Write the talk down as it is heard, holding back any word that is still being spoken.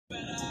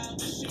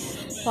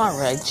All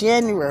right,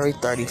 January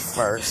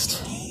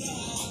 31st,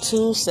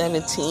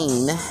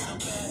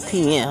 2:17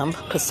 p.m.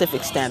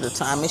 Pacific Standard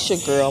Time. It's your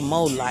girl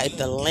Mo Light,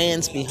 the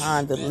lens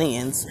behind the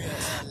lens.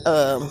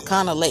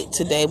 Kind of late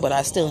today, but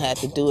I still had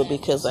to do it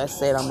because I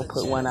said I'm going to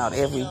put one out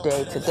every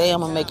day. Today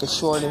I'm going to make it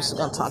short. I'm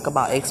going to talk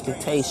about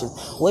expectations.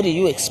 What do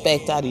you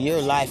expect out of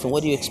your life, and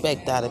what do you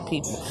expect out of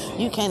people?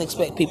 You can't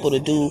expect people to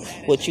do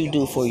what you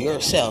do for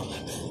yourself,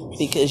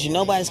 because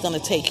nobody's going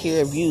to take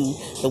care of you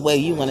the way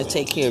you want to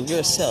take care of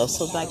yourself.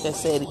 So like I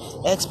said,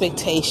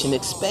 expectation,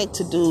 expect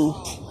to do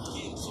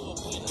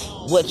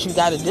what you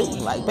got to do.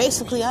 Like,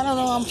 basically, I don't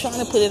know, I'm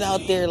trying to put it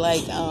out there,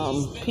 like,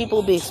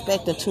 people be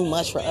expecting too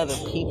much for other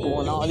people,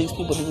 and all these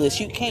people do this.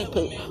 You can't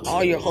put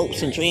all your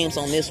hopes and dreams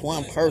on this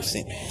one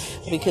person,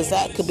 because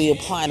that could be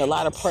applying a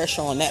lot of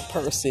pressure on that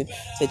person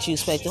that you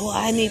expect. Oh,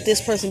 I need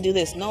this person to do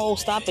this. No,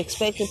 stop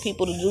expecting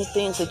people to do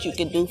things that you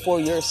can do for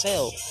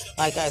yourself.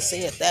 Like I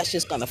said, that's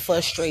just going to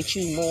frustrate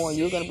you more.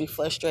 You're going to be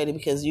frustrated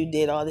because you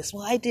did all this.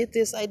 Well, I did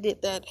this, I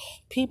did that.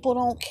 People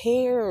don't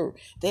care.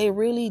 They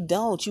really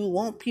don't. You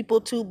want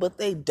people to, but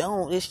they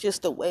don't. It's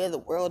just the way of the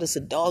world. It's a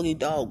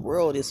dog-eat-dog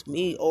world. It's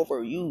me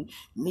over you,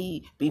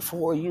 me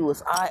before you.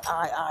 It's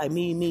I,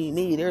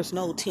 me. There's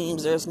no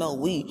teams. There's no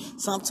we.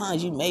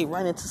 Sometimes you may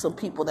run into some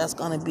people that's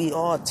going to be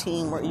all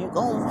team, where you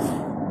going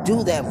to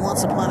do that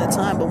once upon a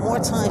time, but more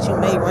times you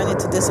may run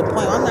into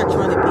disappointment. I'm not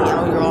trying to be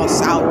out here all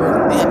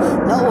sour,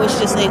 man. No, it's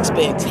just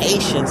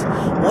expectations.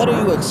 What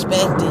are you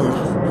expecting?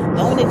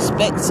 Don't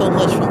expect so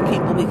much from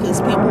people,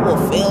 because people will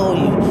fail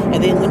you.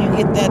 And then when you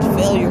get that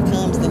failure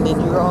comes, and then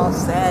you're all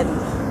sad.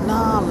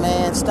 Nah,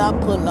 man, stop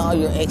putting all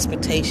your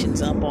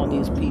expectations up on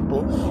these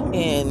people.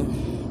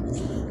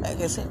 And like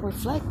I said,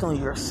 reflect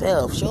on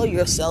yourself. Show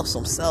yourself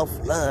some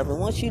self-love. And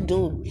once you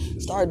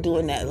start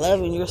doing that,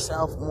 loving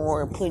yourself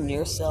more and putting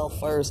yourself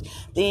first,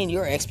 then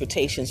your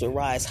expectations will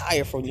rise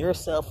higher from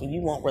yourself, and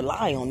you won't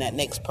rely on that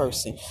next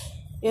person.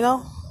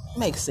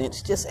 Makes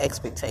sense. Just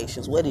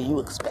expectations. What do you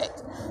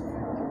expect?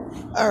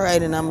 All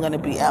right, and I'm going to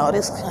be out.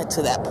 It's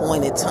to that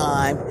point in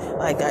time.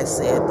 Like I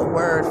said, the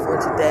word for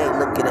today,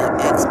 look it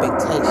up,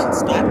 expectations.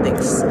 Stop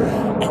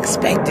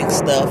expecting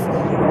stuff.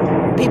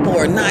 People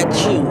are not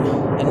you,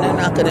 and they're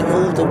not going to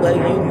move the way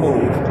you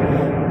move.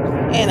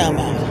 And I'm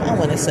out. I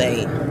want to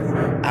say,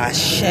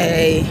 ashe,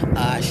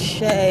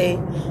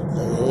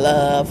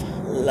 love,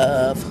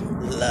 love,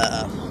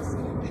 love.